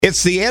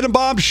It's the Ed and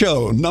Bob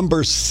Show,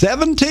 number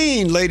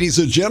 17, ladies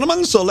and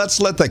gentlemen. So let's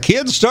let the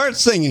kids start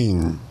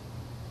singing.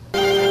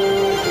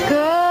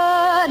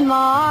 Good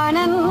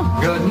morning.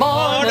 Good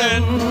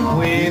morning.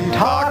 We've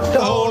talked the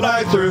whole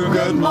night through.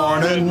 Good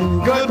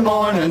morning. Good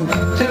morning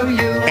to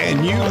you.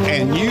 And you,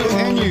 and you,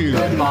 and you.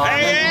 Good morning.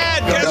 Hey,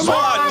 Ed, guess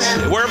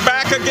what? We're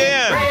back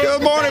again.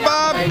 Good morning,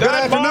 Bob. Good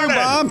afternoon, morning.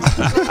 Bob.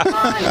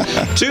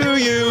 To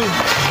you.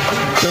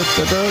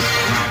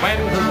 When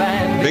the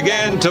band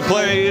Begin to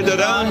play the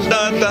dun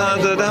dun dun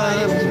dun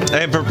dun.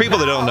 And for people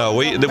that don't know,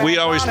 we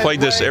always played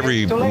this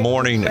every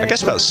morning. I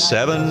guess about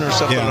 7 or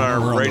something on we're our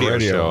on the radio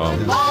show.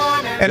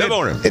 And Good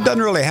morning. it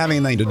doesn't really have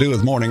anything to do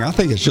with morning. I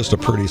think it's just a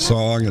pretty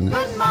song.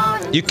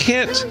 And You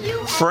can't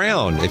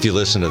frown if you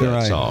listen to that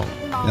right. song.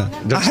 yeah.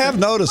 I have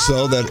noticed,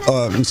 though,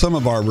 that in some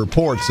of our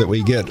reports that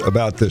we get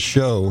about this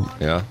show,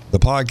 Yeah. the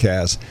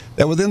podcast,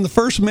 that within the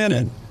first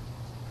minute,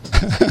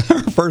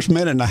 first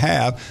minute and a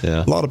half,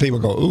 Yeah. a lot of people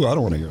go, "Ooh, I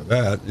don't want to hear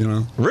that," you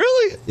know?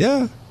 Really?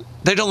 Yeah.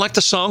 They don't like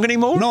the song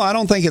anymore? No, I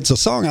don't think it's a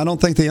song. I don't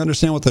think they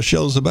understand what the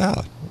show's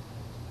about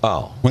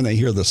Oh. when they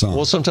hear the song.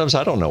 Well, sometimes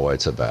I don't know what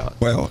it's about.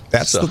 Well,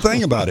 that's the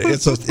thing about it.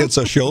 It's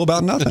a show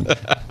about nothing. I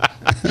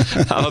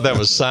thought that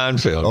was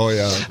Seinfeld. Oh,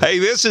 yeah. Hey,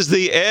 this is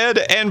the Ed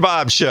and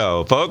Bob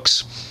Show,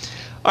 folks.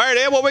 All right,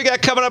 Ed, what we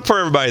got coming up for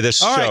everybody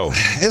this All show?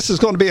 right. This is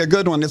going to be a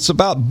good one. It's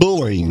about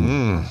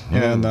bullying.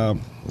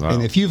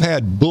 And if you've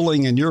had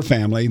bullying in your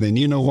family, then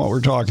you know what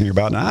we're talking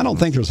about. And I don't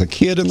think there's a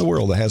kid in the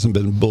world that hasn't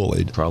been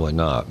bullied. Probably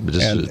not, but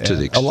just to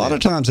the A extent. lot of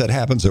times that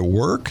happens at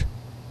work.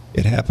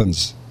 It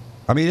happens,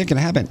 it can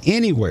happen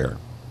anywhere.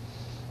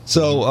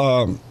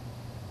 So,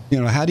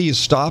 how do you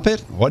stop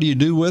it? What do you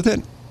do with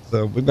it?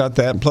 So we've got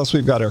that. And plus,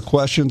 we've got our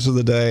questions of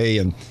the day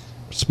and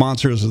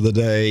sponsors of the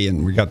day.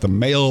 And we got the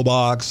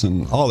mailbox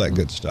and all that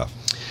good stuff.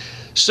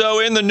 So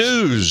in the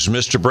news,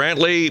 Mr.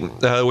 Brantley,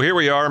 here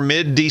we are,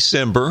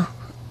 mid-December.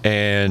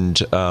 And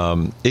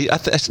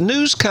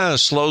news kind of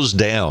slows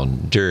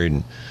down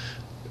during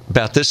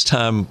about this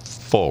time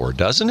forward,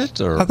 doesn't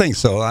it? Or I think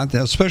so,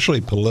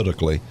 especially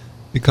politically,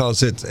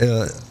 because it's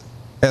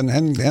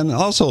and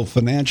also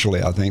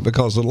financially. I think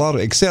because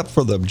except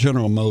for the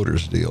General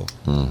Motors deal,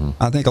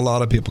 I think a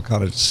lot of people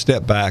kind of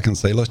step back and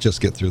say, let's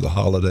just get through the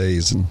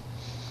holidays and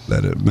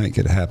make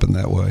it happen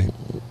that way.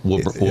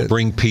 We'll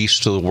bring peace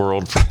to the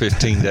world for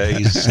 15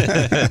 days.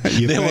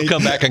 Then we'll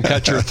come back and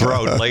cut your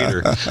throat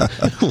later.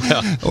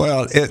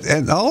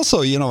 And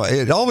also,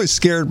 it always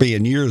scared me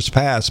in years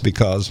past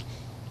because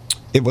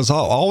it was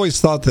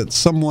always thought that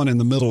someone in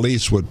the Middle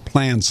East would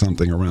plan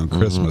something around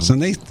Christmas, and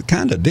they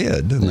kind of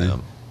did, didn't they?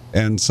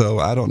 And so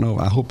I don't know.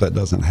 I hope that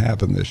doesn't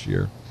happen this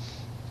year.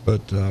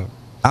 But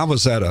I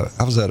was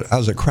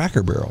at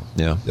Cracker Barrel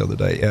the other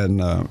day,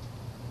 and I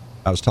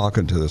was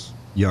talking to this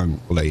young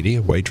lady,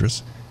 a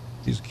waitress.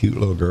 She's a cute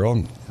little girl.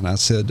 And I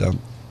said,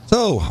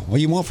 so, what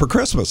do you want for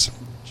Christmas?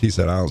 She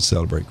said, I don't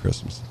celebrate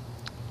Christmas.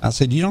 I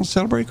said, you don't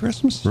celebrate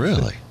Christmas?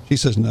 Really? She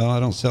says, no, I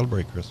don't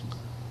celebrate Christmas.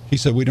 She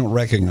said, we don't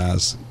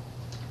recognize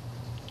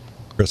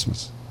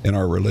Christmas in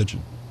our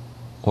religion.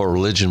 What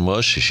religion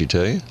was she? She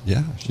tell you?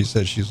 Yeah. She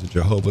said she's a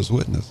Jehovah's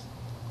Witness.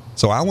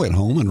 So I went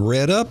home and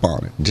read up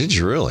on it. Did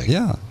you really?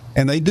 Yeah.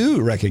 And they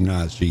do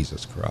recognize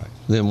Jesus Christ.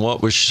 Then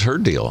what was her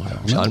deal?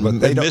 But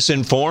they don't-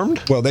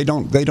 Misinformed? Well, they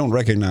don't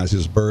recognize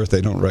his birth.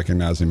 They don't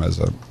recognize him as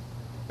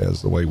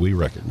the way we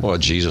recognize. Well,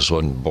 Jesus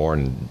wasn't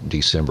born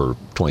December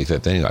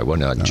 25th anyway.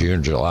 Wasn't it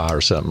June, July or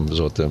something? Was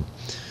what the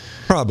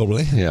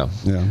Probably. Yeah.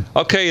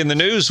 Okay, in the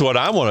news, what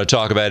I want to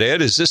talk about,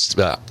 Ed, is this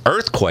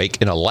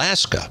earthquake in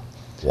Alaska.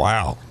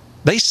 Wow.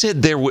 They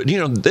said there would,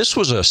 this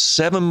was a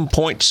 7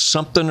 point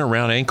something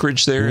around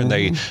Anchorage there, and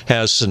they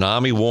had a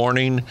tsunami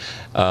warning.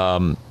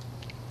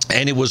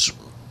 And it was,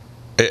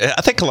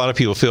 I think a lot of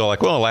people feel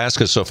like, well,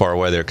 Alaska's so far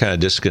away, they're kind of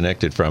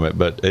disconnected from it.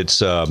 But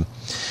it's a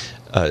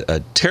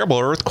terrible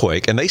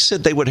earthquake. And they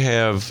said they would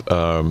have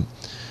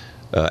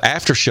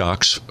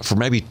aftershocks for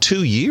maybe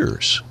 2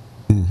 years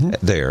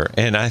there.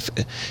 And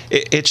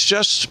it's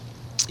just,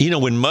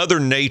 when Mother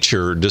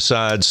Nature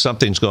decides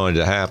something's going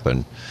to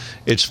happen,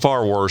 it's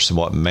far worse than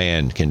what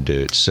man can do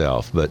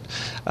itself. But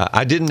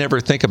I didn't ever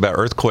think about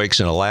earthquakes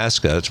in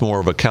Alaska. It's more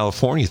of a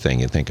California thing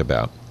you think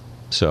about.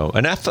 So,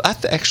 and I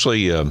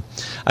actually,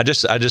 I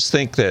just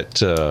think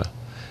that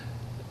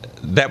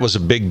that was a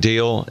big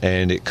deal,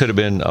 and it could have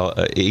been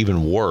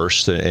even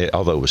worse,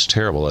 although it was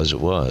terrible as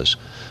it was.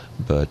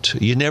 But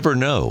you never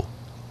know.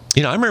 I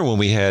remember when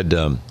we've had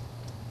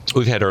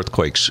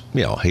earthquakes,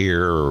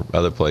 here or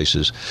other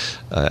places,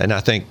 and I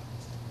think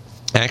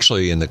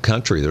actually in the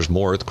country there's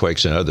more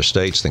earthquakes in other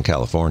states than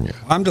California.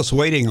 I'm just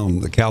waiting on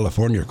the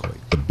California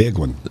quake, the big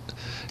one.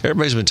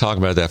 Everybody's been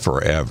talking about that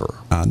forever.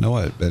 I know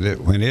it, but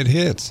when it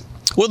hits.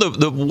 Well,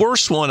 the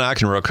worst one I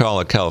can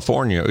recall in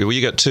California, well,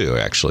 you got two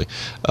actually.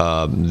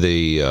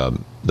 The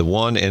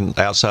one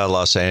outside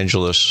Los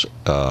Angeles,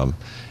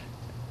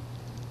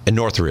 in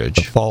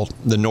Northridge,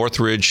 the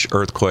Northridge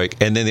earthquake,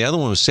 and then the other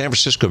one was San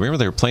Francisco. Remember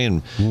they were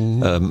playing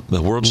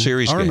the World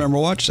Series game? I remember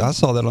watching. I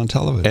saw that on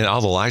television, and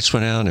all the lights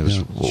went out. And it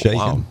was shaking.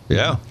 Wow.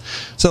 Yeah.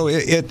 So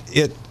it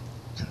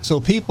So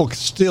people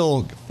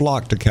still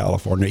flock to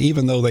California,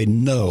 even though they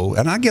know,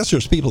 and I guess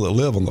there's people that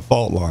live on the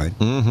fault line,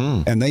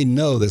 and they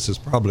know this is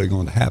probably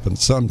going to happen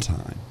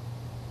sometime.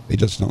 They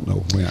just don't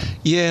know when.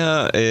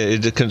 Yeah,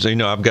 it depends.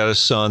 I've got a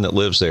son that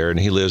lives there, and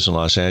he lives in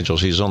Los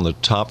Angeles. He's on the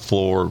top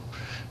floor,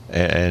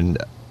 and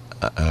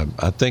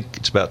I think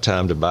it's about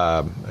time to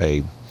buy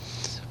a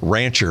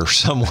rancher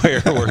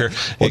somewhere where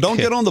don't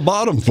get on the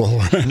bottom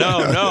floor. No,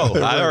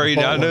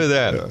 I knew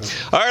that. Yeah.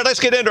 All right, let's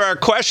get into our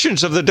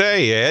questions of the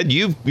day. Ed,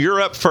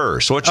 you're up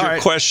first. What's your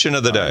question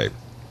of the day?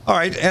 All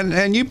right,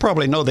 and you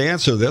probably know the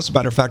answer to this.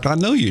 Matter of fact, I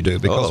know you do,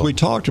 because we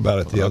talked about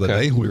it the other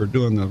day. We were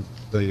doing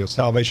the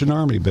Salvation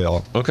Army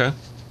bill. Okay.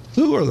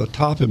 Who are the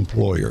top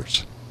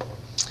employers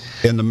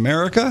in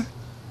America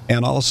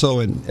and also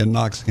in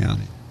Knox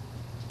County?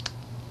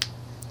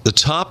 The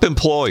top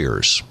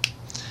employers.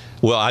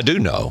 Well, I do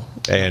know,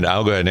 and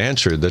I'll go ahead and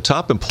answer. The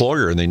top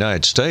employer in the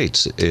United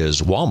States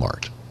is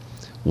Walmart.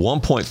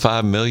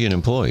 1.5 million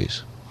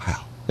employees.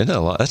 Wow. Isn't that a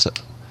lot? That's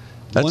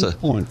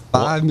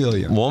 1.5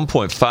 million.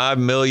 1.5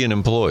 million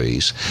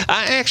employees.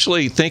 I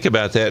actually think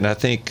about that, and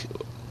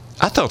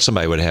I thought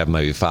somebody would have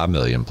maybe 5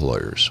 million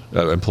employees.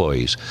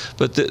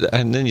 But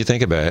and then you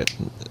think about it,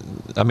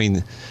 I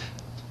mean,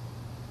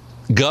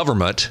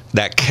 government,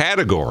 that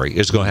category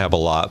is going to have a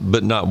lot,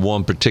 but not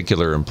one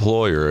particular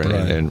employer. Right.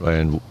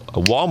 And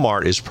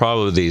Walmart is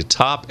probably the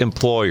top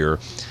employer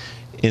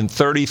in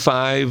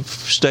 35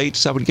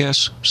 states, I would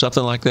guess,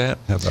 something like that.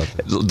 How about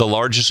that? The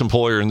largest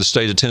employer in the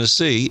state of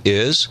Tennessee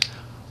is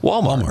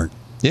Walmart.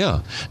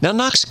 Yeah. Now,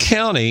 Knox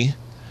County,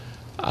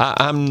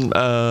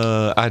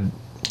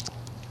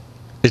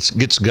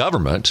 it's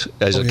government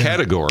as a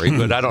category,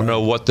 but I don't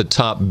know what the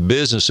top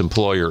business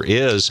employer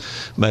is.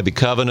 Maybe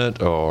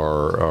Covenant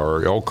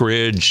or Oak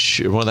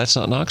Ridge. Well, that's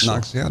not Knox.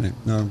 Knox County,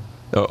 no.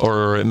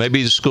 Or it may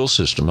be the school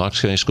system.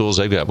 Knox County Schools,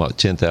 they've got, what,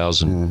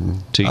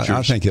 10,000 teachers?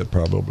 I think it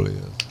probably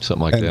is.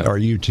 Something like that. Or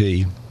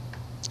UT.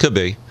 Could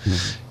be.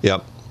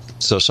 Yep.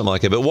 So something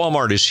like that. But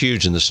Walmart is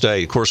huge in the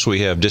state. Of course,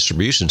 we have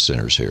distribution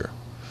centers here.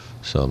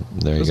 So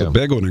there you go. There's a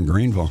big one in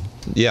Greenville.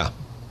 Yeah.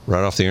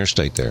 Right off the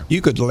interstate there.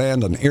 You could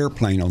land an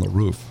airplane on the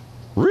roof.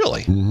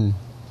 Really? Mm-hmm.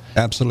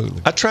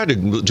 Absolutely. I tried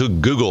to do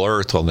Google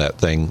Earth on that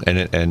thing, and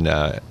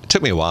it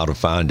took me a while to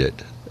find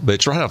it. But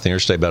it's right off the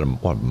interstate, about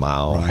a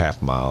mile,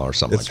 half mile, or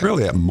something. It's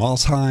really at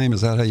Mossheim.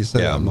 Is that how you say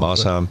it? Yeah,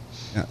 Mossheim.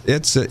 Yeah,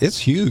 it's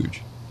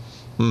huge.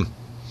 All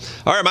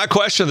right, my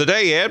question of the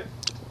day, Ed.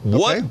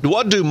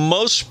 What do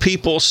most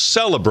people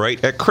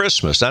celebrate at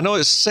Christmas? I know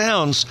it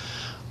sounds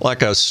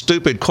like a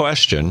stupid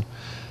question,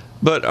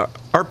 but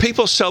are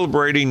people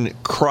celebrating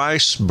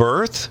Christ's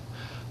birth?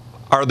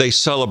 Are they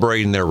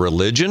celebrating their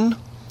religion?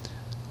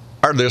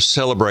 Are they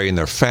celebrating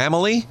their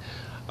family?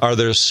 Are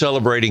they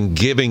celebrating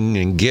giving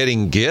and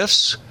getting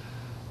gifts?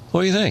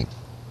 What do you think?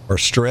 Or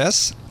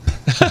stress?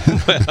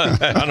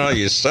 I don't know.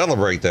 You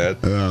celebrate that.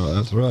 Yeah,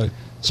 that's right.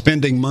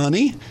 Spending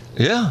money?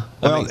 Yeah.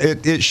 Well,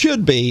 it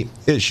should be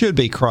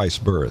Christ's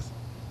birth,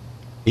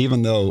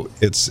 even though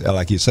it's,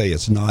 like you say,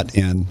 it's not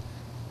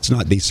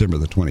December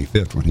the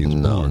 25th when he was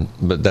born.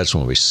 But that's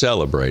when we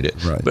celebrate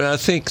it. Right. But I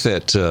think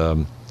that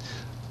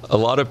a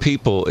lot of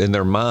people, in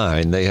their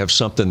mind, they have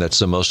something that's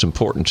the most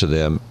important to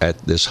them at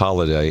this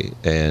holiday,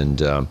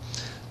 and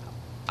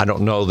I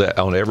don't know that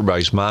on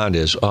everybody's mind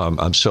is,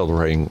 I'm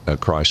celebrating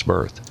Christ's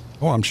birth.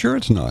 Oh, I'm sure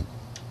it's not.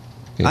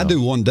 I do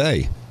one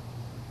day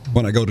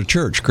when I go to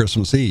church,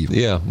 Christmas Eve.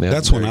 Yeah,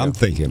 that's when I'm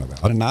thinking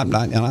about it, and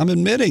I'm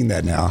admitting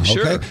that now.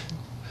 Sure. Okay?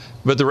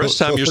 But the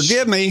rest of the time, you're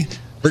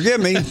forgive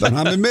me, but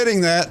I'm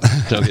admitting that.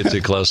 Don't get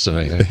too close to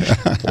me.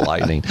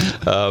 Lightning.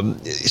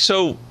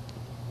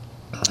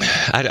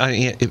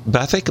 But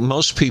I think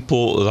most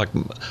people, like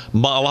a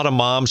lot of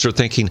moms, are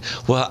thinking,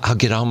 well, I'll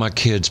get all my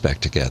kids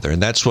back together.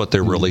 And that's what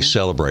they're really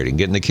celebrating,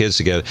 getting the kids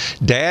together.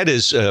 Dad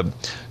is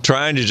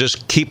trying to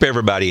just keep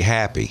everybody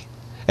happy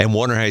and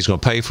wondering how he's going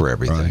to pay for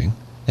everything. Right.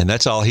 And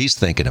that's all he's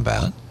thinking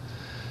about.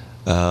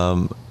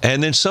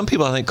 And then some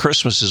people, I think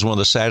Christmas is one of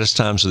the saddest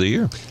times of the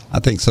year. I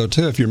think so,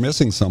 too, if you're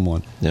missing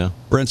someone. Yeah.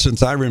 For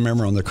instance, I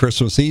remember on the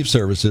Christmas Eve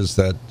services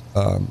that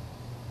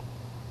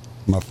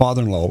my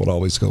father-in-law would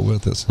always go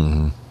with us.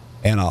 Mm-hmm.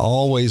 And I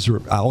always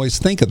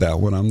think of that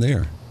when I'm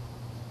there.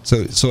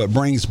 So it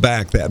brings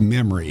back that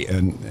memory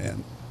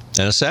and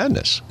a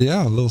sadness.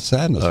 Yeah, a little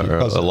sadness.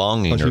 A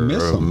longing or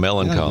a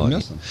melancholy. Yeah, you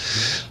miss them.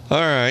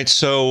 All right,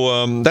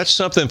 so that's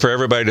something for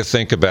everybody to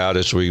think about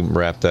as we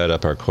wrap that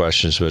up, our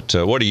questions. But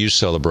what do you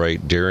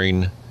celebrate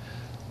during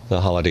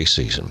the holiday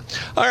season?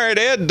 All right,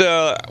 Ed,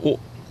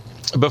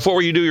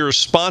 before you do your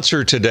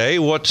sponsor today,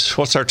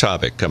 what's our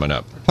topic coming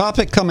up?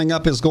 Topic coming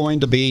up is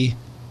going to be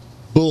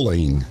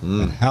bullying.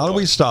 How do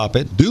we stop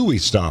it? Do we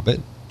stop it?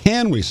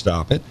 Can we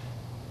stop it?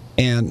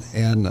 And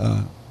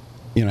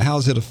how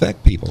does it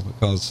affect people?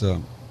 Because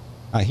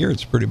I hear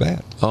it's pretty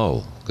bad.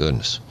 Oh,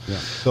 goodness. Yeah.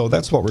 So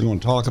that's what we're going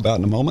to talk about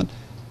in a moment.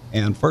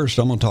 And first,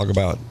 I'm going to talk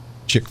about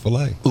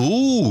Chick-fil-A.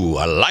 Ooh,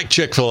 I like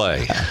Chick-fil-A.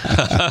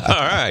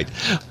 All right.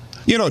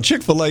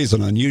 Chick-fil-A is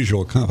an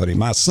unusual company.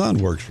 My son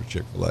works for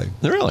Chick-fil-A.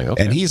 Really?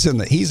 Okay. And he's in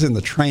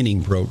the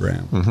training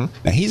program. Mm-hmm.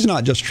 Now, he's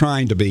not just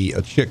trying to be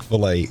a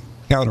Chick-fil-A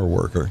counter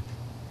worker.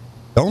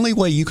 The only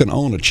way you can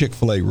own a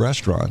Chick-fil-A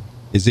restaurant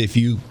is if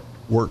you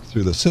work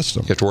through the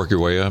system. You have to work your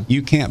way up?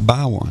 You can't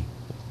buy one.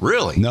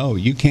 Really? No,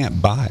 you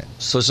can't buy it.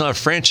 So it's not a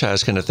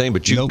franchise kind of thing,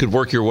 but you could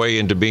work your way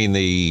into being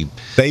the...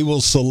 They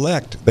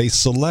select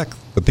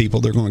the people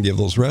they're going to give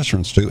those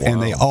restaurants to,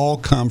 and they all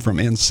come from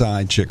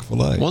inside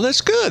Chick-fil-A. Well, that's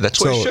good. That's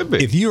what it should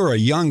be. If you're a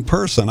young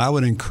person, I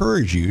would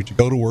encourage you to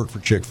go to work for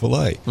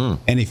Chick-fil-A.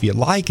 And if you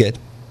like it,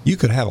 you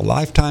could have a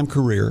lifetime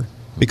career,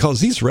 because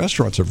these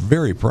restaurants are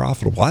very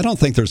profitable. I don't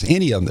think there's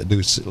any of them that do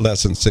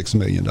less than $6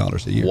 million a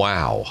year.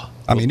 Wow.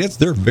 I mean,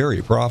 they're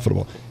very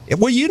profitable.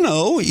 Well,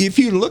 if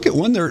you look at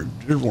when they're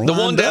the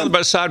one down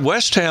beside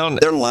West Town,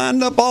 they're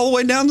lined up all the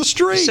way down the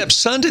street. Except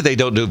Sunday, they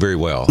don't do very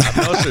well. I've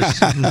noticed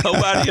there's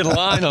nobody in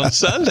line on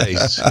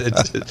Sundays.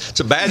 It's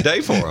a bad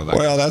day for them.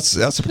 Well, that's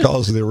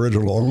because of the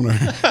original owner.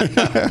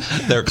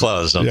 They're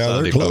closed on Sunday.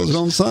 Yeah, they're closed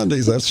on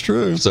Sundays. That's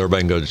true. So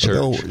everybody can go to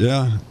church.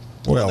 Yeah.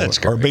 Well,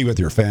 or be with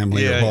your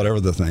family or whatever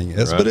the thing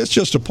is. Right. But it's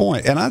just a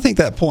point. And I think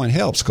that point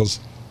helps because,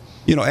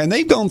 and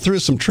they've gone through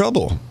some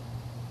trouble,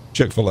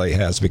 Chick-fil-A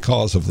has,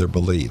 because of their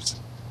beliefs.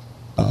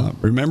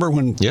 Remember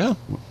when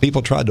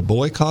people tried to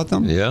boycott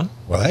them? Yeah.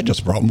 Well, that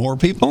just brought more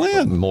people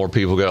in. More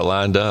people got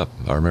lined up.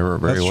 I remember it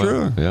very well.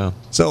 That's true. Yeah.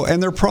 So,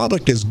 and their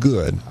product is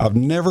good. I've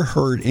never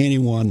heard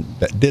anyone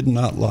that did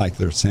not like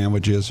their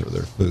sandwiches or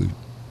their food.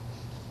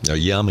 They're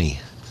yummy.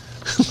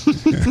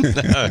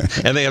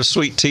 And they have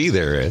sweet tea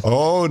there, Ed.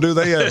 Oh, do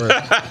they ever? All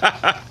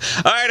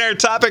right, our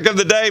topic of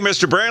the day,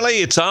 Mr.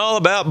 Brantley, it's all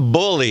about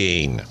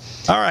bullying.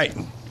 All right.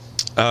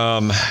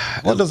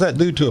 What does that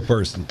do to a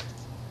person?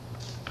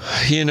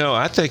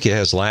 I think it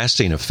has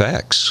lasting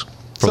effects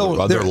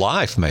for their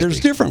life, maybe.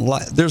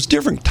 There's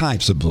different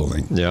types of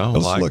bullying. Yeah.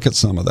 Let's look at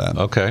some of that.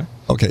 Okay.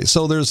 Okay,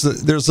 so there's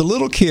the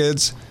little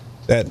kids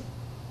that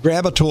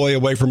grab a toy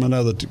away from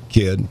another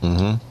kid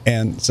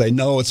and say,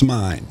 no, it's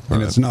mine,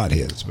 and it's not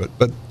his.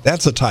 But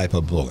that's a type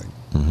of bullying.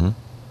 Mm-hmm.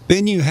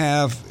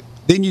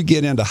 Then you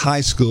get into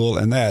high school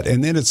and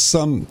then it's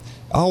I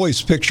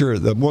always picture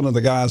one of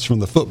the guys from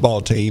the football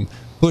team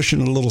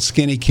pushing a little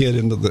skinny kid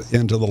into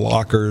the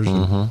lockers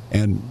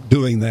and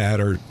doing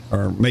that, or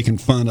making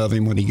fun of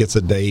him when he gets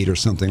a date or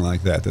something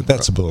like that.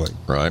 That's bullying.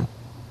 Right.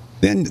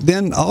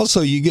 Then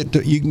also you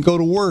can go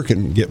to work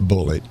and get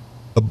bullied.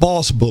 The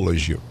boss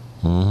bullies you.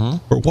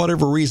 For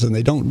whatever reason,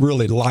 they don't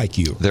really like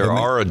you. There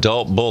are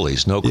adult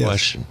bullies, no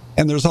question.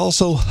 And there's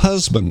also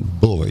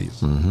husband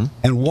bullies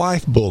and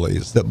wife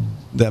bullies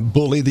that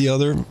bully the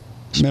other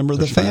member of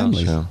the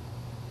family. Yeah.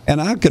 And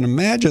I can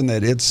imagine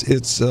that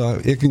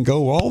it can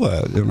go all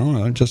that.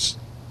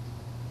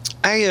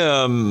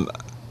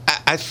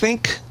 I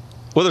think.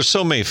 Well, there's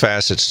so many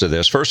facets to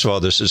this. First of all,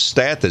 there's a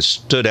stat that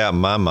stood out in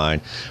my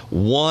mind: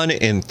 1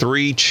 in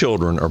 3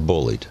 children are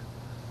bullied.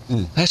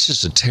 That's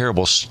just a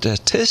terrible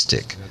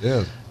statistic. It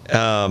is.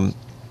 And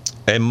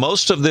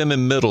most of them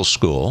in middle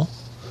school.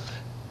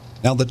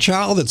 Now, the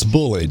child that's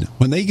bullied,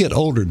 when they get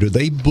older, do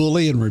they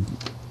bully and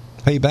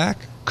pay back?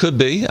 Could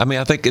be. I mean,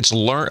 I think it's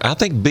learned. I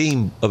think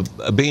being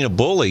a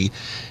bully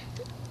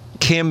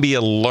can be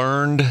a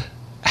learned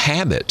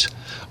habit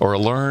or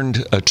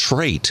a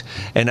trait.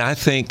 And I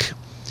think,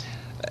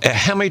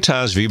 how many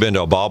times have you been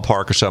to a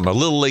ballpark or something, a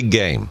little league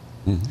game,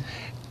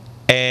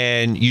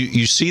 and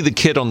you see the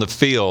kid on the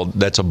field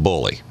that's a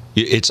bully?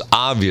 It's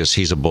obvious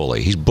he's a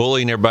bully. He's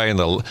bullying everybody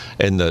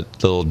in the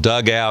little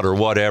dugout or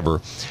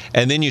whatever.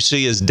 And then you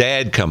see his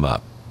dad come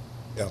up,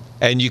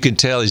 and you can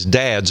tell his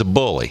dad's a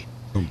bully.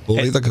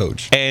 Bully the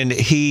coach. And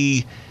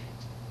he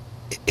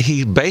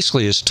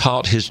basically has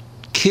taught his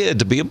kid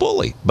to be a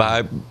bully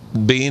by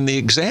being the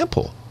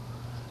example.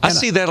 I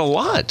see that a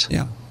lot.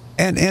 Yeah.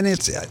 And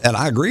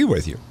I agree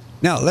with you.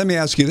 Now, let me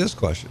ask you this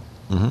question.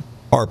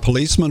 Are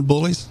policemen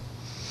bullies?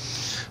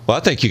 Well, I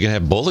think you can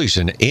have bullies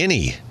in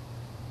any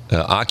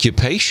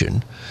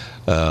occupation.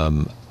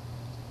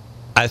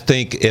 I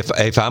think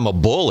if I'm a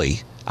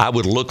bully, I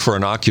would look for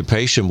an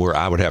occupation where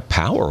I would have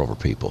power over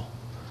people.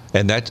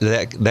 And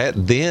that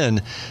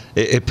then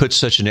it puts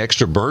such an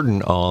extra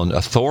burden on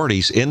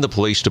authorities in the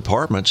police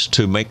departments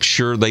to make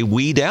sure they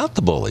weed out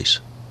the bullies.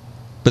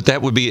 But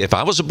that would be, if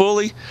I was a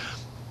bully,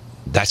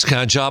 that's the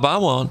kind of job I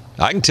want.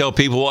 I can tell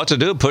people what to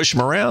do, push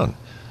them around,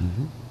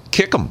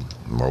 kick them,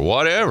 or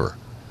whatever.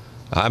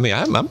 I mean,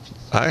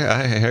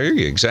 I hear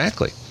you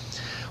exactly.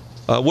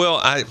 A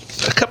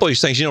couple of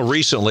these things.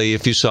 Recently,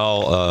 if you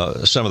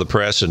saw some of the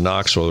press in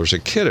Knoxville, there was a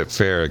kid at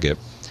Farragut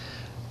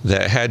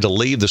that had to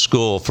leave the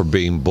school for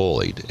being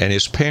bullied. And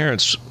his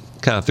parents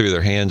kind of threw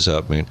their hands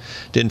up and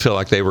didn't feel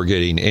like they were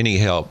getting any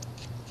help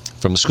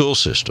from the school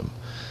system.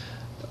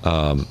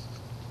 And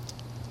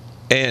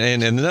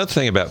another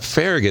thing about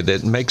Farragut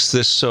that makes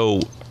this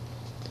so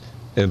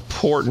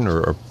important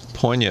or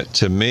poignant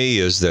to me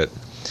is that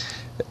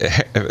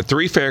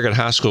 3 Farragut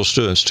High School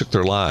students took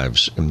their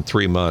lives in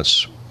 3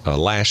 months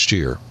last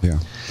year. Yeah.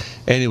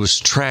 And it was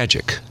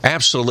tragic,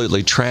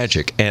 absolutely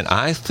tragic. And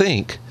I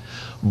think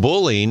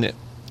bullying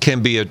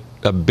can be a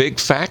a big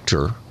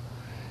factor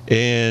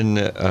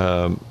in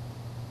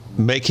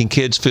making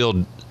kids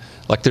feel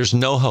like there's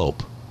no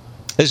hope.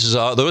 This is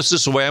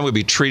the way I'm going to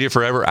be treated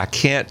forever. I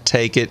can't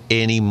take it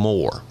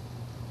anymore.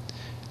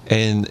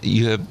 And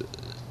you have.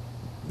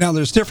 Now,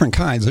 there's different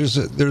kinds.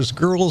 There's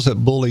girls that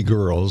bully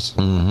girls,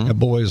 and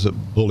boys that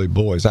bully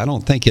boys. I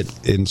don't think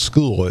in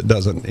school it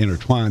doesn't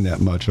intertwine that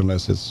much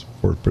unless it's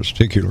for a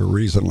particular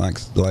reason, like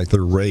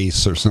their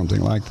race or something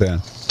like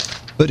that.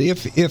 But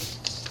if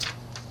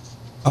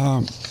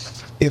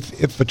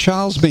a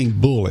child's being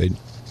bullied,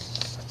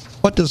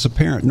 what does a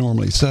parent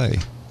normally say?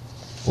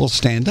 Well,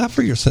 stand up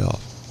for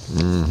yourself.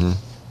 Mm-hmm.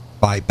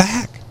 Fight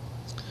back.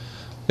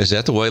 Is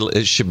that the way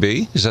it should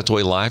be? Is that the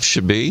way life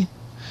should be?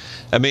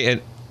 I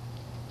mean,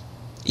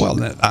 well,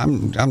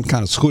 I'm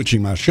kind of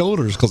squishing my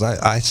shoulders because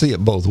I see it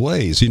both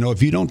ways. You know,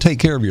 if you don't take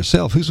care of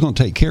yourself, who's going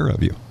to take care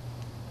of you?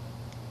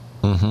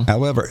 Mm-hmm.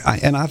 However,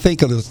 I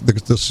think of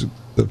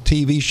the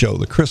TV show,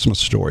 The Christmas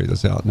Story,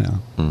 that's out now.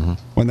 Mm-hmm.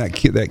 When that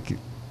kid,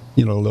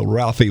 little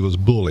Ralphie was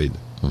bullied,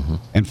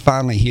 and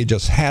finally he had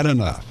just had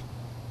enough,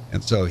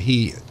 and so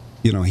he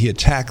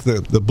attacked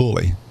the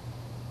bully,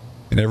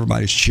 and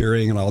everybody's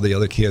cheering, and all the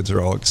other kids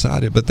are all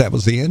excited. But that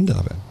was the end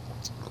of it.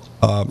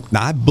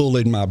 Now, I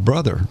bullied my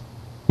brother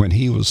when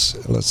he was,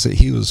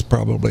 he was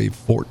probably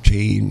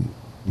 14,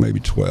 maybe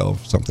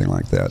 12, something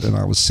like that, and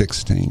I was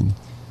 16.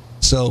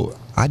 So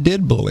I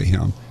did bully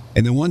him.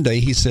 And then one day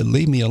he said,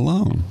 "Leave me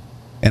alone."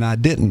 And I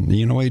didn't.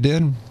 You know what he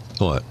did?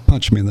 What?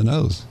 Punch me in the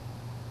nose.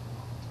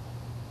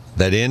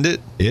 That ended?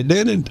 It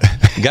didn't.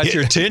 Got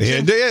your attention?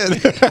 It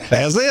did.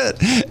 That's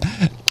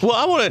it. Well,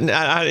 I want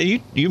to.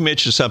 You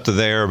mentioned something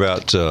there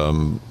about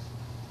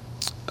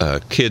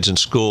kids in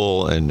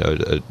school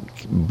and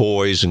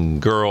boys and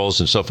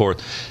girls and so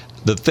forth.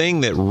 The thing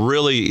that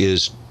really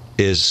is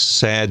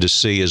sad to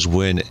see is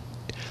when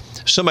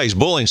somebody's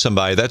bullying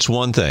somebody. That's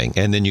one thing,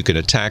 and then you can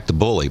attack the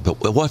bully. But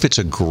what if it's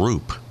a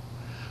group?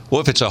 What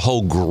if it's a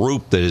whole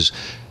group that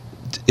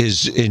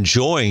is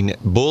enjoying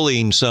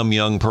bullying some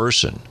young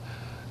person?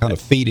 Kind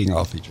of feeding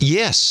off each other.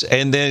 Yes,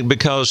 and then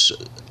because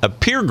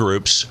peer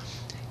groups,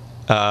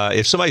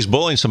 if somebody's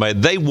bullying somebody,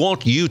 they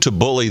want you to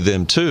bully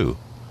them too.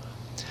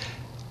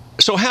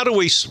 So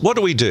what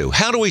do we do?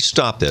 How do we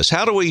stop this?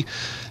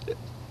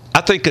 I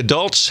think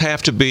adults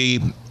have to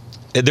be,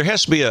 there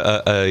has to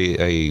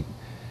be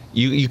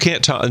you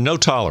can't, no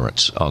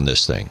tolerance on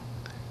this thing.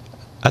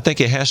 I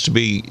think it has to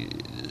be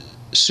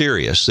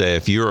serious. That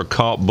if you're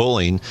caught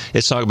bullying,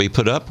 it's not going to be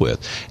put up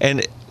with.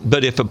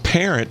 But if a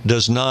parent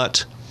does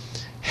not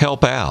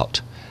help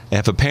out, and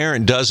if a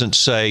parent doesn't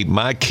say,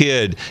 my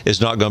kid is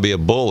not going to be a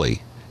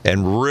bully,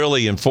 and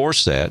really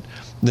enforce that,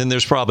 then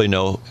there's probably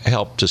no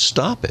help to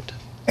stop it.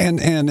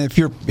 And if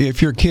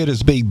your kid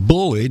is being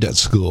bullied at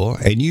school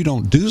and you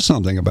don't do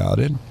something about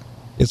it,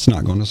 it's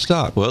not going to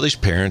stop. Well, these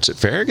parents at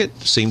Farragut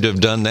seem to have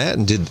done that,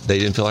 and they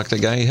didn't feel like they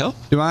got any help.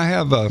 Do I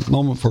have a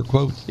moment for a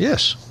quote?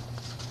 Yes.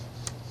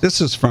 This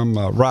is from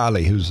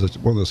Riley, who's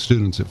one of the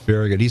students at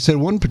Farragut. He said,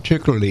 "One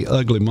particularly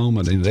ugly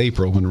moment in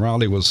April when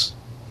Riley was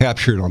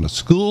captured on a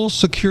school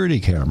security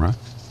camera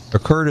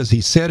occurred as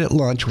he sat at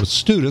lunch with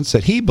students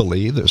that he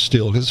believed are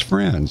still his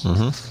friends.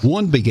 Mm-hmm.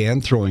 One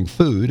began throwing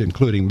food,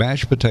 including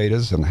mashed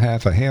potatoes and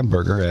half a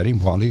hamburger, at him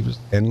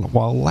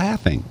while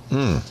laughing.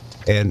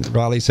 And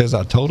Riley says,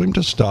 "I told him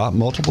to stop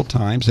multiple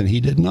times, and he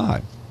did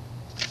not."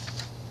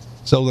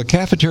 So the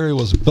cafeteria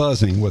was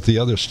buzzing with the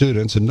other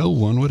students, and no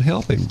one would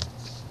help him.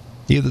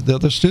 Either the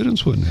other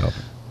students wouldn't help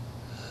him.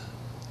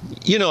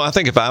 You know, I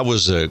think if I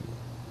was a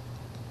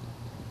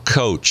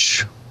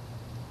coach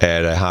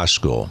at a high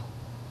school,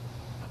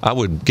 I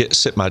would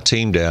sit my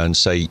team down and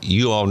say,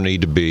 you all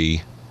need to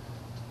be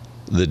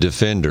the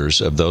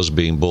defenders of those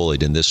being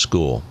bullied in this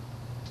school.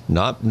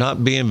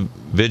 Not being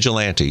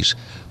vigilantes,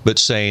 but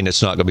saying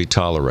it's not going to be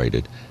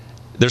tolerated.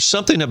 There's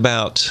something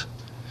about,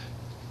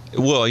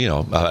 well, you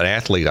know, an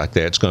athlete like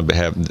that, it's going to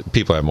have,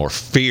 people have more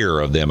fear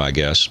of them, I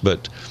guess,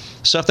 but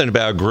something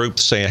about a group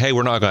saying, hey,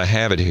 we're not going to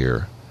have it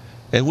here.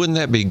 And wouldn't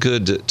that be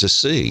good to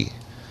see?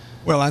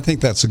 Well, I think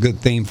that's a good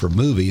theme for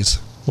movies.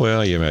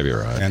 Well, you may be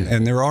right.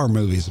 And there are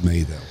movies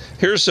made that way.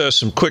 Here's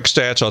some quick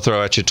stats I'll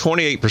throw at you.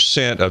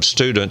 28% of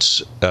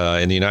students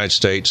in the United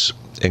States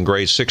in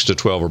grades 6 to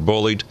 12 are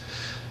bullied.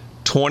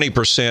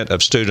 20%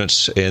 of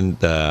students in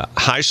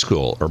high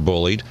school are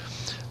bullied.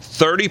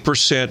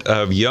 30%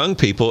 of young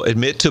people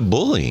admit to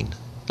bullying.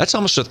 That's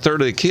almost a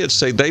third of the kids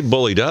say they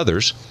bullied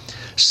others.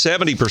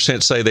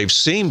 70% say they've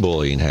seen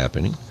bullying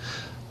happening.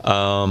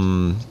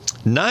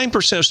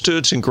 9% of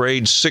students in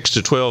grades 6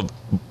 to 12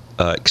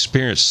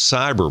 experience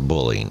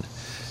cyberbullying,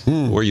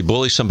 where you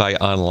bully somebody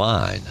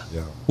online,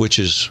 which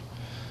is,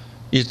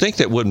 you'd think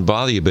that wouldn't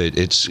bother you, but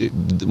it's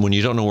when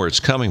you don't know where it's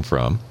coming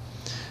from.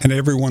 And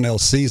everyone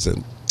else sees it.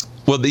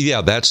 Well,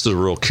 yeah, that's the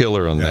real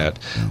killer on that.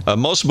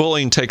 Most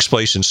bullying takes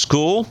place in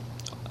school,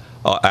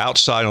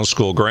 outside on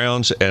school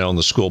grounds, and on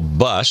the school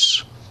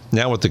bus.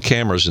 Now with the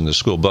cameras in the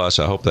school bus,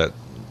 I hope that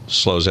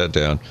slows that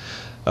down.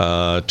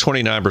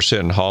 29%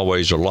 in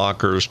hallways or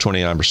lockers,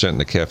 29% in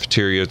the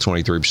cafeteria,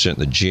 23% in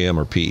the gym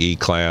or PE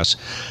class.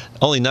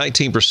 only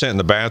 19% in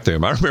the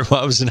bathroom. I remember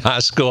when I was in high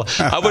school,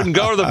 I wouldn't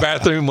go to the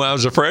bathroom when I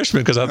was a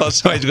freshman because I thought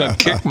somebody was going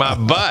to kick my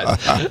butt.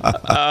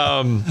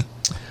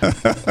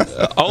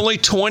 Only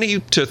 20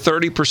 to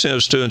 30%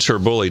 of students who are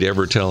bullied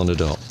ever tell an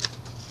adult.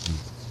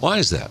 Why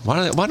is that?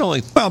 Why don't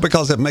they? Well,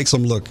 because it makes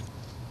them look.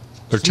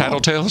 They're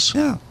tattletales?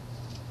 Yeah.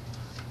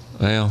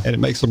 Well, and it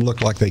makes them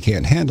look like they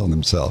can't handle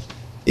themselves.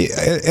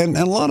 And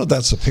a lot of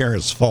that's the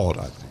parents' fault,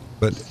 I think.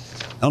 But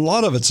a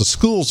lot of it's the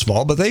school's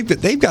fault, but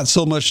they've got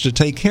so much to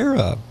take care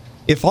of.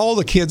 If all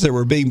the kids that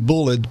were being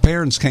bullied,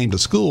 parents came to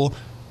school,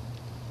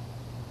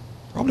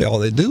 probably all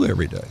they do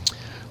every day.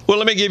 Well,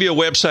 let me give you a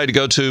website to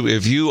go to.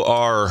 If you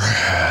are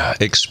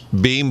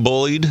being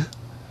bullied,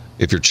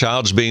 if your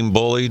child's being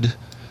bullied,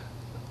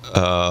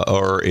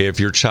 or if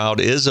your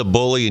child is a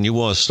bully and you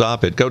want to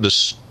stop it, go to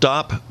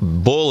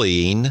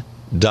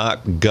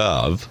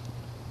stopbullying.gov.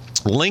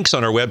 Links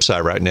on our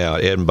website right now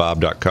at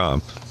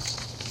EdandBob.com.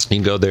 You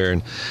can go there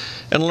and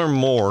learn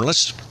more.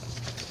 Let's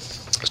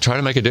try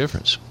to make a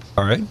difference.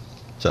 All right.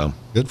 So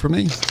good for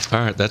me. All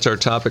right, that's our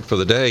topic for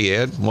the day,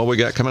 Ed. What we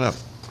got coming up?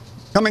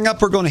 Coming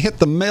up, we're going to hit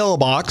the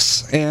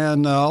mailbox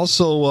and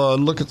also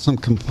look at some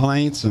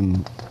complaints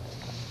and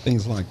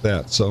things like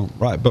that. So,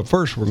 right. But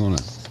first, we're going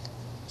to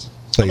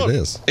say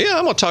this. Yeah,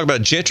 I'm going to talk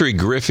about Gentry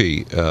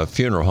Griffey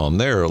Funeral Home.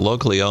 They're a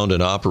locally owned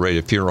and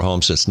operated funeral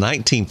home since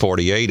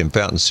 1948 in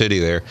Fountain City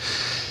there.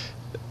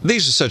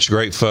 These are such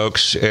great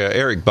folks.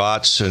 Eric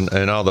Botts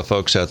and all the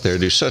folks out there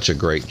do such a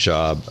great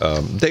job.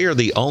 They are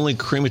the only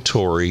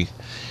crematory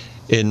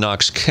in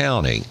Knox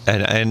County.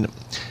 And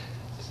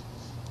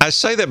I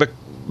say that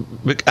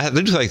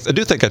because I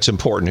do think that's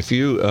important.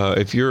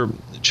 If you're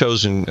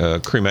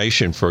chosen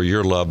cremation for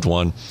your loved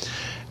one,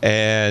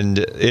 and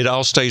it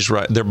all stays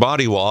right, their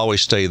body will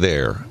always stay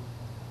there.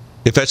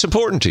 If that's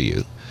important to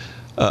you,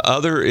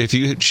 if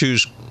you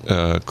choose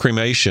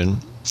cremation,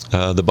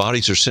 the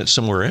bodies are sent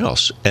somewhere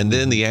else, and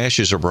then the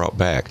ashes are brought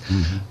back.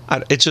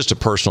 Mm-hmm. It's just a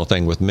personal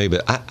thing with me,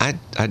 but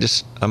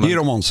you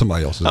don't want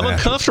somebody else's. I'm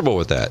ashes. Uncomfortable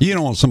with that. You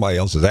don't want somebody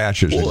else's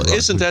ashes. Well,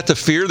 isn't that the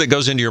fear that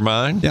goes into your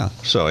mind? Yeah.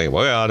 So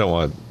anyway, I don't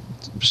want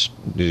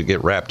to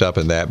get wrapped up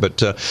in that.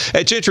 But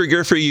at Gentry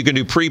Griffey, you can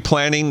do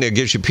pre-planning that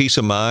gives you peace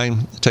of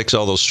mind. It takes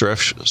all those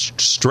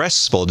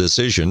stressful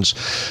decisions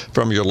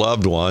from your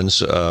loved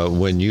ones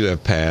when you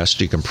have passed.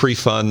 You can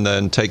pre-fund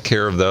and take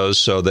care of those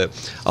so that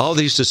all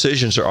these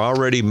decisions are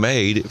already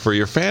made for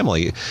your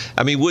family.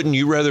 I mean, wouldn't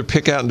you rather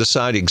pick out and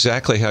decide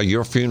exactly how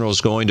your funeral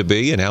is going to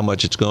be and how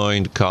much it's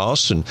going to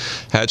cost and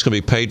how it's going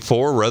to be paid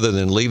for rather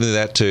than leaving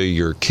that to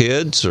your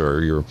kids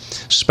or your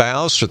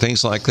spouse or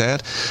things like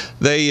that?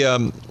 They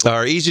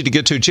are easy to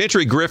get to.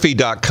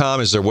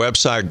 GentryGriffey.com is their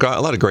website. Got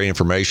a lot of great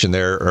information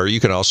there. Or you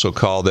can also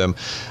call them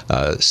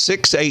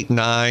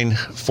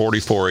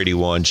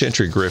 689-4481.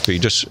 Gentry Griffey,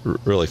 just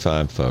really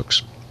fine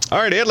folks. All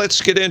right, Ed,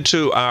 let's get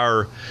into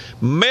our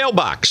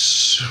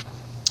mailbox.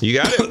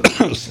 You got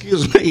it?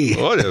 Excuse me.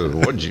 What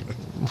did you?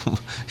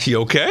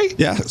 You okay?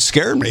 Yeah, it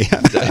scared me.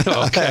 Okay.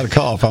 I had a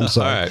cough. I'm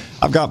sorry. All right.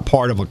 I've got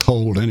part of a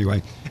cold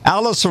anyway.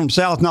 Alice from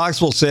South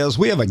Knoxville says,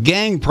 we have a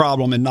gang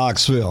problem in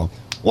Knoxville.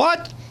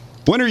 What?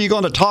 When are you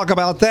going to talk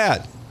about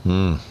that?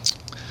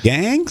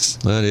 Gangs?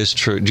 That is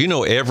true. Do you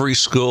know every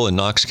school in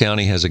Knox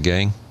County has a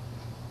gang?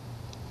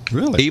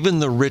 Really? Even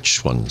the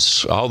rich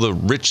ones. All the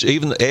rich,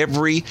 even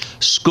every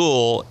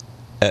school,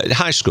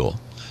 high school.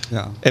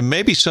 Yeah. And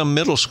maybe some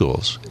middle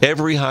schools.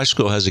 Every high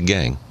school has a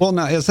gang. Well,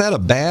 now, is that a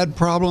bad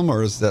problem,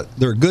 or is that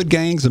there are good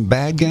gangs and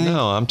bad gangs?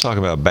 No, I'm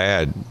talking about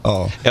bad.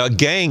 Oh. A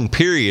gang,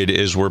 period,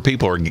 is where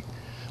people are,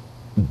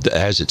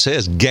 as it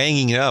says,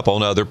 ganging up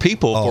on other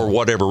people for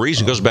whatever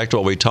reason. It goes back to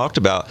what we talked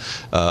about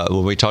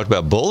when we talked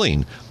about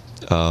bullying.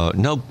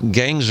 No,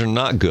 gangs are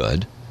not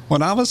good.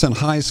 When I was in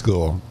high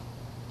school,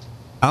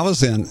 I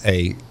was in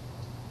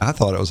I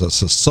thought it was a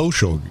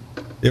social.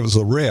 It was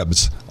the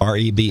Rebs,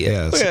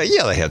 R-E-B-S. Well,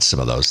 yeah, they had some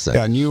of those things.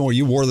 Yeah, and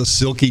you wore the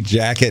silky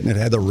jacket, and it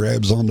had the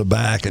Rebs on the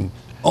back, and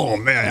oh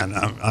man,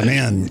 I'm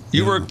in.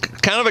 You were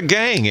kind of a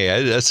gang,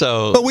 Ed.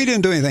 So, but we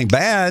didn't do anything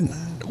bad.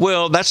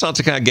 Well, that's not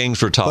the kind of gangs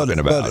we're talking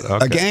about.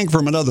 But a gang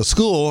from another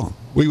school,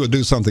 we would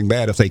do something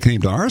bad if they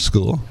came to our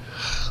school.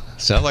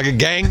 Sounds like a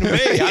gang to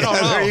me. I don't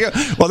know. There you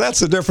go. Well, that's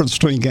the difference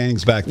between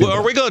gangs back then. Well,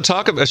 are we going to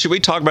talk about? Should we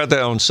talk about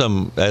that on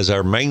as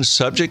our main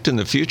subject in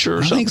the future,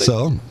 or something? I think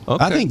so.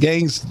 Okay. I think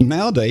gangs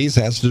nowadays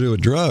has to do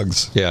with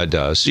drugs. Yeah, it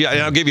does. Yeah,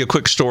 and I'll give you a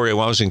quick story.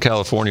 When I was in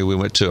California,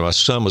 my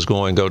son was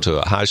going to go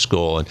to a high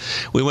school, and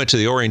we went to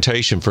the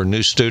orientation for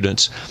new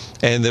students.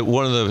 And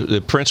one of the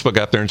principal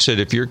got there and said,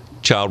 if your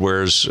child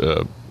wears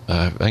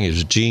I think it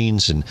was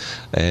jeans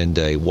and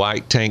a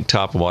white tank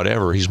top and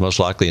whatever, he's most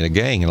likely in a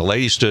gang. And a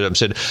lady stood up and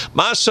said,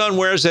 my son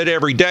wears that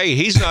every day.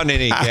 He's not in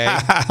any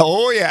gang.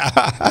 Oh, yeah.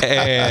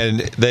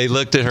 And they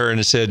looked at her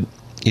and said,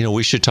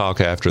 we should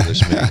talk after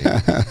this meeting.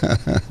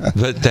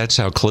 But that's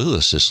how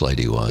clueless this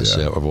lady was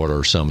of what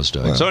her son was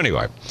doing. Well, so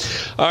anyway,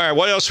 all right,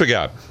 what else we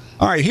got?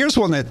 All right, here's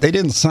one that they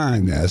didn't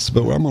sign this,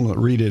 but I'm going to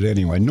read it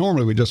anyway.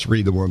 Normally, we just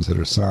read the ones that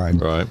are signed.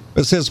 Right.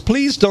 It says,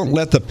 please don't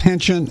let the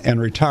pension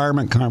and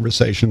retirement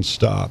conversation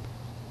stop.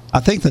 I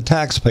think the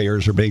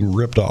taxpayers are being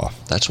ripped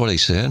off. That's what he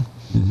said.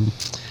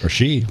 Or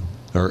she.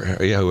 Or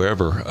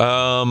whoever.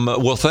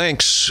 Well,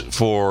 thanks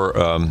for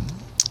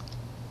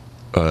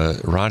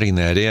writing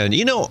that in.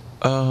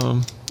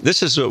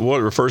 This is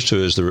what it refers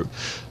to as the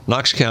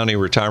Knox County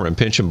Retirement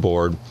Pension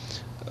Board.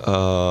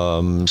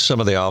 Some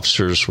of the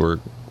officers were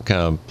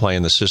kind of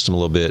playing the system a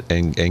little bit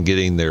and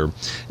getting their.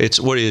 It's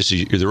what it is.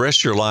 The rest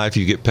of your life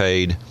you get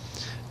paid.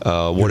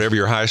 Whatever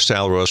your highest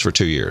salary was for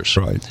 2 years,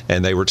 right?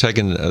 And they were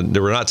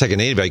not taking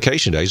any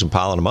vacation days and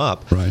piling them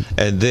up, right?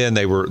 And then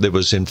it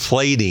was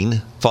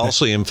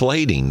falsely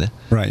inflating,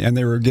 right? And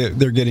they're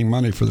getting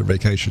money for their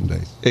vacation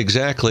days,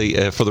 exactly,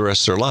 for the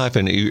rest of their life.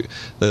 And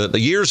the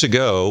years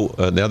ago,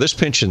 now this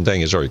pension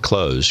thing is already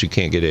closed; you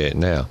can't get it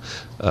now.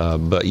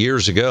 But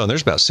years ago, and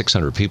there's about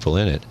 600 people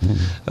in it,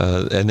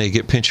 and they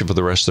get pension for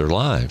the rest of their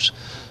lives.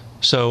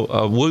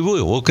 So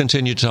we'll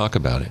continue to talk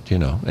about it,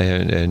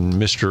 and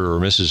Mr. or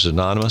Mrs.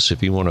 Anonymous,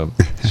 if you want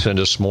to send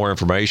us more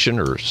information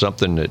or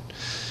something that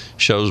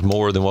shows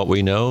more than what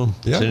we know,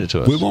 send it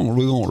to us. We won't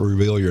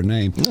reveal your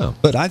name. No.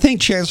 But I think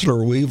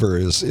Chancellor Weaver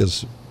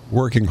is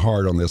working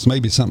hard on this.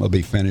 Maybe something will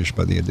be finished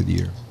by the end of the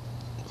year.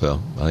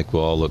 Well, I think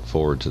we'll all look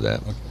forward to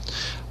that. Okay.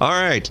 All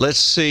right, let's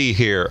see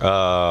here.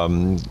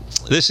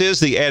 This is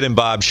the Ed and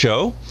Bob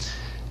Show.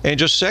 In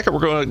just a second, we're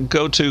going to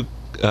go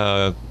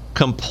to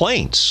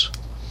complaints.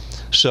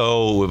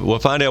 So we'll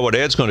find out what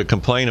Ed's going to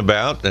complain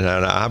about, and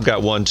I've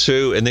got one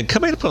too. And then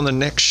coming up on the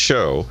next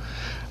show,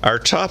 our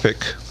topic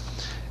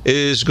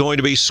is going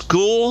to be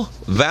school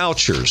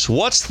vouchers.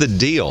 What's the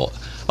deal?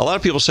 A lot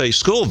of people say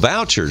school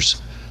vouchers.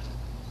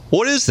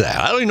 What is that?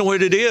 I don't even know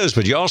what it is,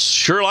 but y'all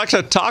sure like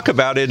to talk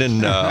about it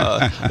in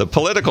the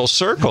political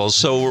circles.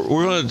 So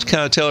we're going to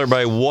kind of tell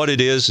everybody what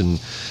it is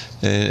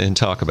and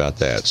talk about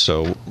that.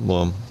 So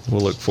we'll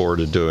look forward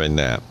to doing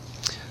that.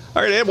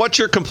 All right, Ed, what's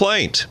your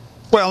complaint?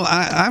 Well,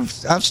 I've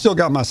still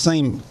got my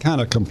same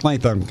kind of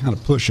complaint that I'm kind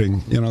of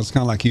pushing. It's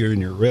kind of like you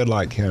and your red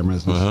light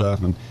cameras and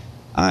stuff. And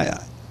I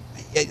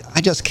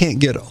just can't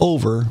get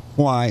over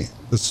why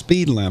the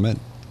speed limit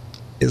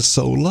is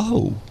so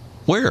low.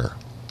 Where?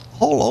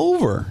 All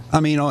over. I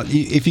mean,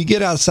 if you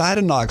get outside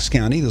of Knox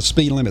County, the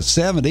speed limit's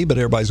 70, but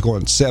everybody's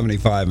going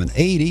 75 and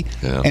 80.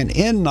 Yeah. And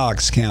in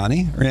Knox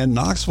County, or in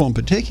Knoxville in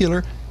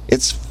particular,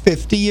 it's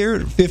 50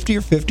 or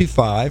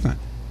 55.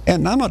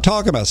 And I'm not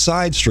talking about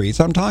side streets.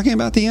 I'm talking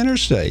about the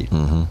interstate.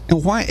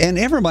 Mm-hmm. And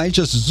everybody's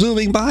just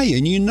zooming by you,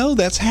 and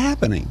that's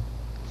happening.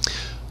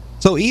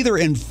 So either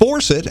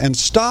enforce it and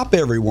stop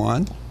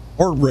everyone,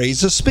 or raise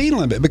the speed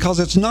limit, because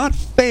it's not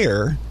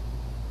fair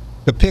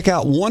to pick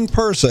out one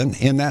person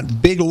in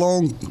that big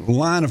long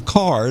line of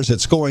cars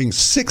that's going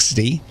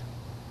 60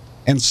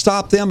 and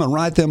stop them and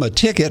write them a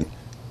ticket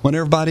when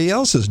everybody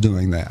else is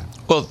doing that.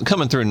 Well,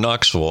 coming through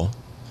Knoxville,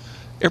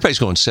 everybody's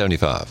going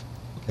 75.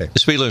 Okay. The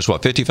speed limit's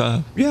what,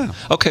 55? Yeah.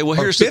 Okay, well,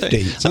 here's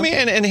 50, the thing.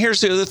 And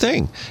here's the other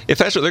thing. If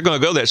that's what they're going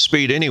to go that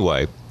speed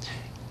anyway,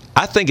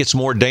 I think it's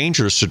more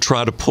dangerous to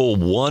try to pull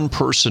one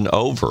person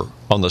over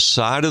on the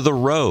side of the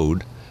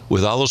road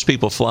with all those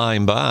people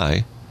flying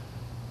by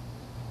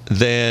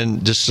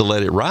than just to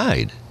let it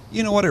ride.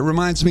 You know what it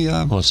reminds me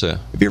of? What's that?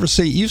 Have you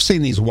ever you've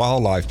seen these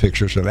wildlife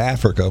pictures in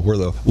Africa where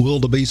the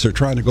wildebeest are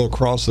trying to go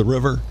across the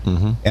river,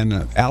 and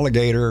the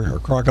alligator or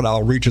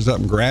crocodile reaches up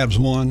and grabs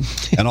one,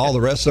 and all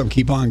the rest of them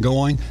keep on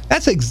going?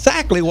 That's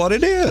exactly what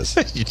it is.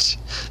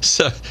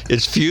 So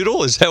it's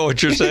futile? Is that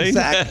what you're saying?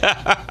 Exactly.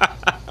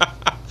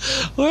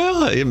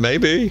 Well, it may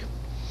be.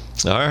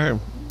 All right.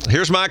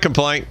 Here's my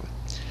complaint.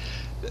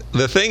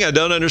 The thing I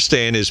don't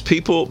understand is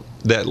people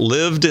that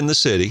lived in the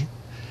city,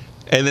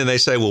 and then they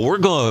say, well, we're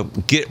going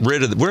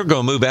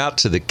to move out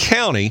to the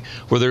county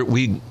where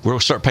we'll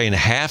start paying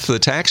half of the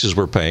taxes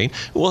we're paying.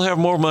 We'll have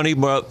more money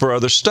for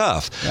other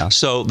stuff. Yeah.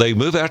 So they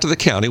move out to the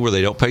county where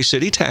they don't pay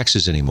city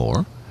taxes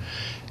anymore.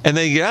 And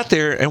they get out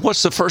there, and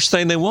what's the first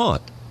thing they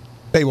want?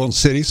 They want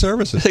city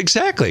services.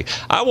 Exactly.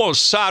 I want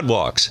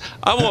sidewalks.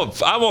 I want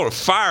a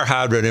fire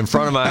hydrant in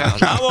front of my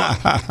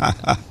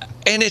house.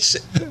 And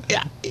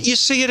you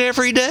see it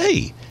every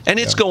day. And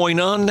it's going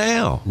on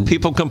now. Mm-hmm.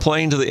 People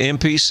complain to the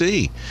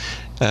MPC.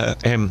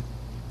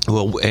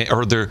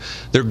 Or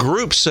their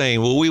groups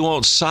saying, well, we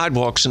want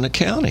sidewalks in the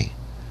county.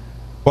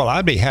 Well,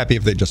 I'd be happy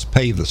if they just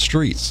pave the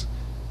streets.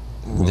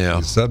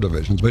 These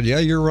subdivisions. But yeah,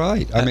 you're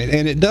right. I mean,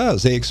 and it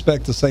does. They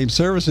expect the same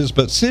services,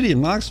 but city of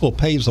Knoxville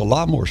paves a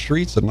lot more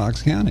streets than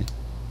Knox County.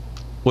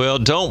 Well,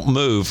 don't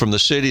move from the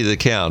city to the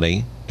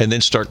county and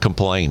then start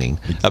complaining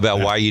about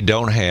why you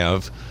don't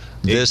have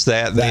this,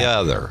 that, and the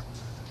other.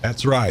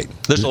 That's right.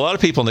 There's a lot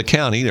of people in the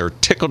county that are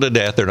tickled to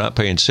death. They're not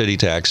paying city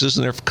taxes,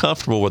 and they're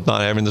comfortable with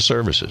not having the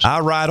services.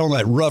 I ride on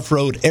that rough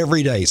road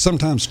every day,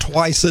 sometimes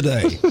twice a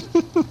day.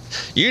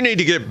 You need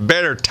to get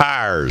better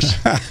tires.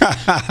 All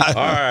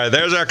right,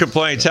 there's our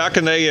complaints. How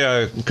can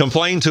they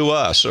complain to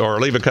us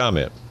or leave a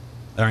comment?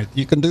 All right,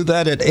 you can do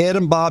that at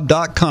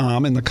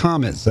EdandBob.com in the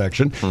comment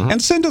section, and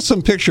send us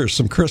some pictures,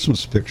 some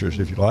Christmas pictures,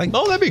 if you like.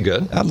 Oh, that'd be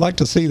good. I'd like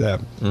to see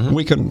that.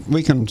 We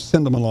can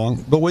send them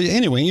along, but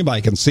anyway,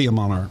 anybody can see them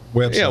on our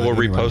website. Yeah, we'll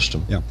anyway. repost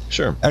them. Yeah,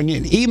 sure. And you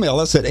can email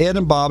us at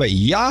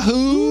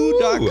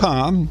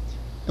edandbob@yahoo.com,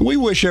 and we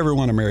wish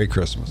everyone a Merry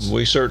Christmas.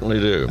 We certainly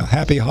do. A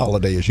happy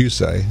holiday, as you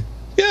say.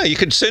 Yeah, you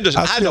can send us.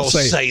 I don't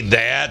say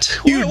that.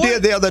 You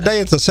did the other day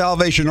at the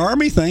Salvation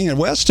Army thing in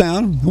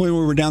Westtown when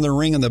we were down there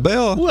ringing the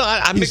bell. Well,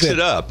 I mix it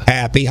up.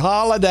 Happy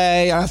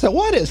holiday. I said,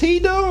 what is he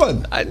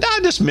doing? I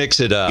just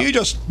mix it up. You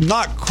just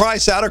knocked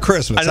Christ out of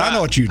Christmas. I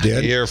know what you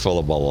did. You're full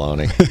of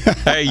baloney.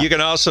 Hey, you can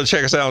also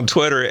check us out on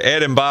Twitter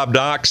at EdandBob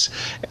Knox,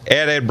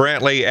 at Ed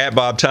Brantley, at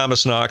Bob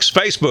Thomas Knox,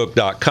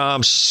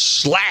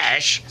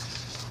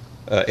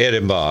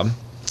 Facebook.com/EdandBob.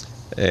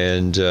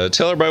 And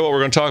tell everybody what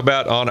we're going to talk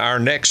about on our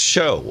next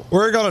show.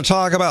 We're going to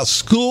talk about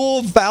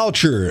school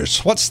vouchers.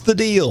 What's the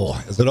deal?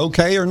 Is it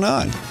okay or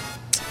not?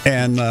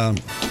 And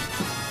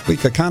we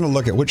could kind of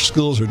look at which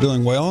schools are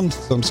doing well and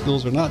some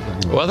schools are not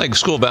doing well. Well, I think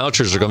school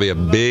vouchers are going to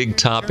be a big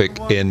topic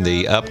in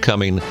the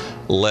upcoming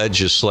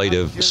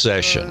legislative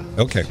session.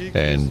 Okay.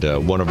 And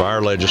one of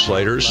our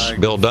legislators,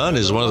 Bill Dunn,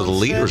 is one of the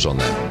leaders on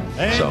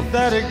that. So,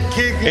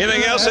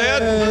 anything else, Ed?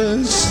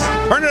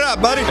 Turn it up,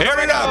 buddy. Here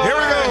we go. Here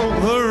we go.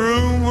 The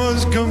room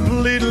was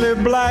completely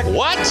black.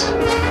 What?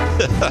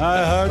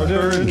 I hugged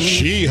her and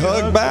She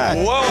hugged back.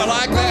 Whoa, I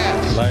like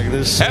that. like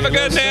this. Have a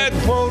good night.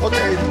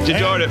 Okay.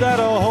 Enjoyed it. That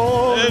a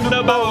hole In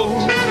the boat.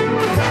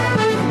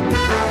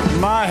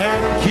 My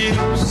head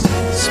keeps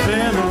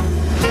spinning.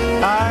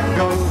 I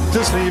go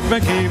to sleep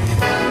and keep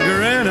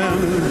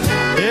grinning.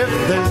 If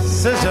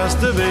this is just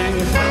the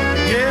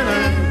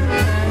beginning,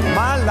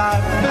 my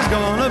life is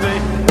gonna be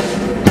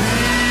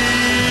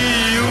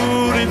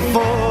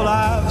beautiful.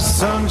 I've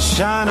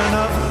sunshine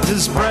enough to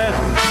spread.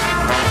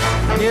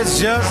 It's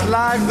just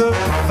like the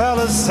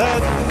fella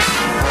said.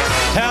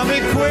 Tell me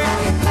quick,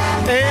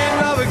 ain't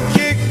another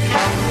kick